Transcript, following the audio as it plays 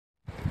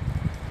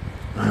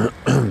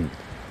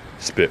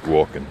Spit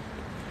walking,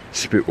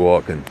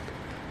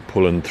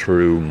 pulling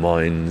through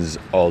mind's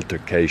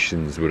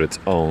altercations with its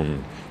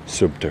own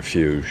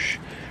subterfuge.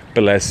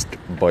 Blessed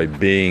by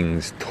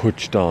beings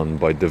touched on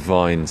by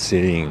divine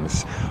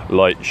seeings,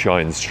 light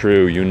shines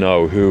through, you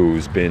know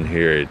who's been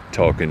here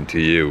talking to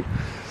you.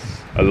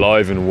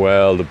 Alive and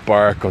well, the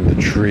bark on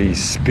the tree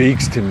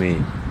speaks to me,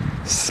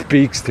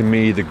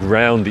 the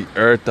ground, the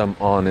earth I'm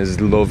on is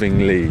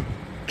lovingly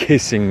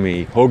kissing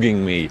me,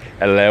 hugging me,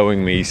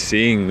 allowing me,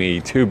 seeing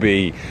me to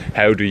be.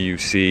 How do you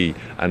see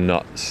and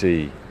not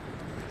see?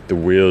 The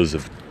wheels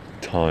of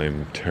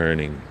time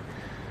turning,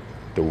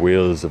 the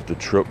wheels of the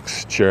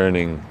trucks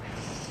churning,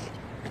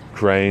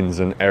 cranes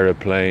and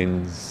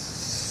aeroplanes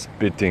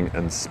spitting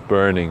and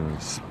spurning,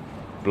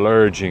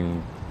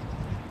 splurging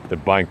the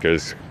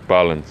banker's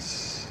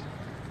balance.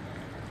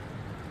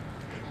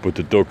 But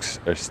the ducks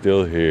are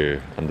still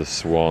here and the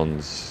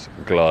swans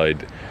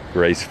glide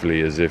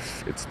gracefully as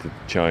if it's the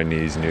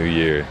Chinese New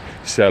Year.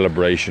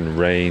 Celebration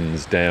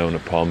rains down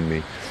upon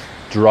me,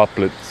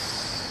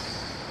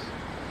 droplets,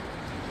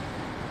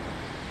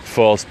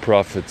 false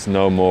prophets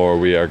no more.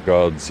 We are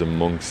gods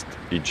amongst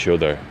each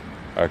other.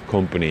 Our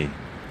company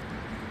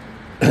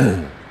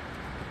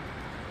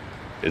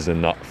is a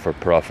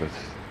not-for-profit,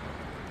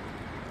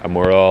 and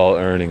we're all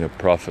earning a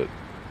profit,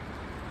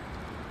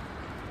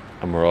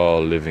 and we're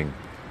all living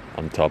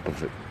on top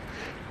of it.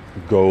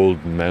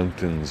 Gold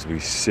mountains we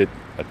sit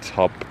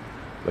atop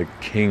like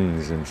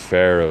kings and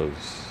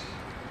pharaohs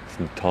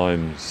from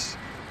times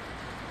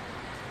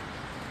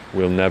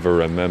we'll never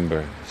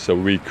remember. So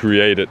we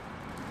create it,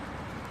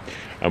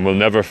 and we'll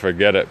never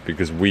forget it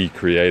because we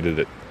created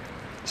it.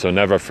 So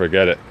never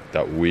forget it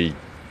that we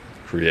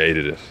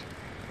created it.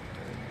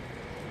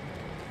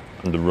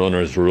 And the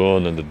runners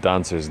run and the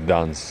dancers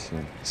dance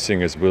and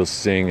singers will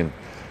sing, and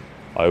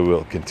I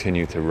will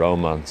continue to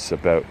romance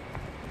about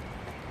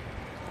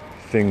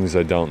things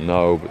I don't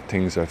know, but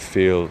things I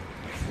feel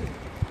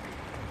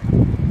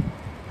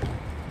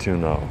to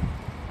know.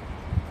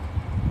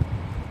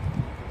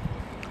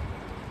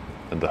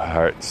 And the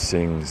heart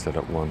sings that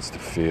it wants to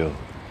feel,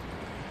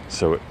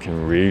 so it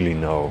can really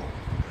know.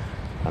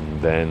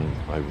 And then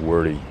I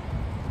worry,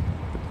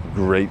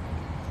 great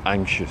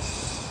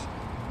anxious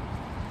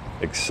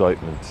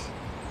excitement.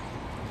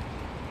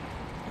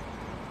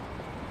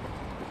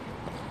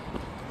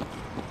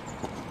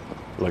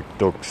 Like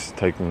ducks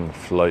taking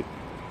flight,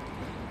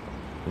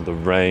 and the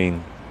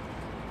rain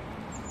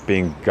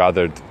being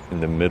gathered in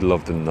the middle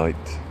of the night.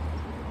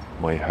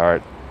 My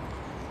heart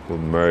will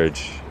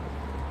merge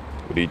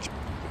with each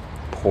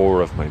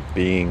pore of my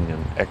being,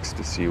 and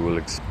ecstasy will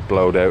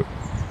explode out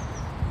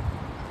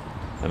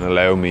and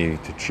allow me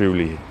to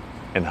truly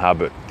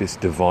inhabit this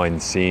divine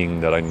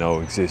seeing that I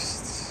know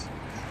exists.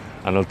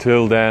 And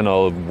until then,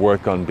 I'll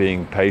work on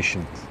being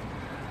patient.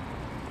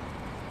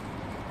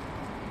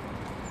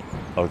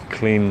 I'll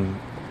clean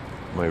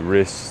my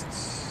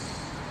wrists,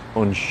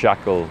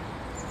 unshackle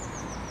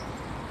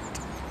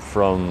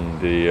from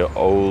the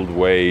old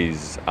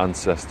ways,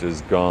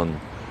 ancestors gone.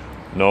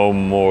 No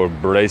more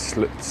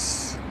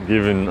bracelets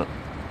given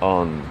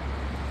on.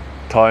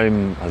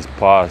 Time has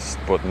passed,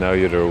 but now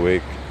you're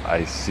awake,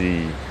 I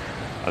see.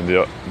 And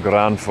the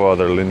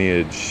grandfather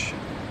lineage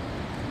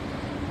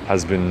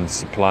has been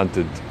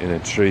supplanted in a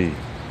tree.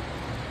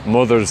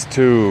 Mothers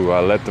too,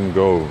 I let them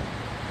go.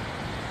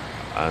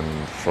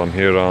 And from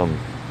here on,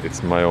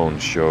 it's my own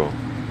show.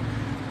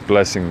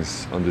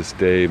 Blessings on this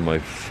day, my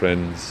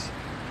friends.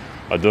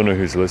 I don't know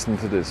who's listening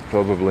to this,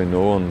 probably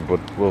no one, but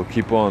we'll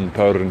keep on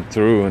powering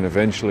through, and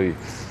eventually,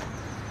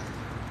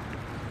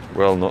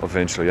 well, not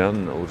eventually,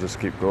 and we'll just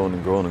keep going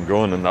and going and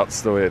going, and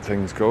that's the way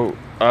things go.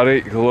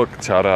 Alright, look, ta-ra.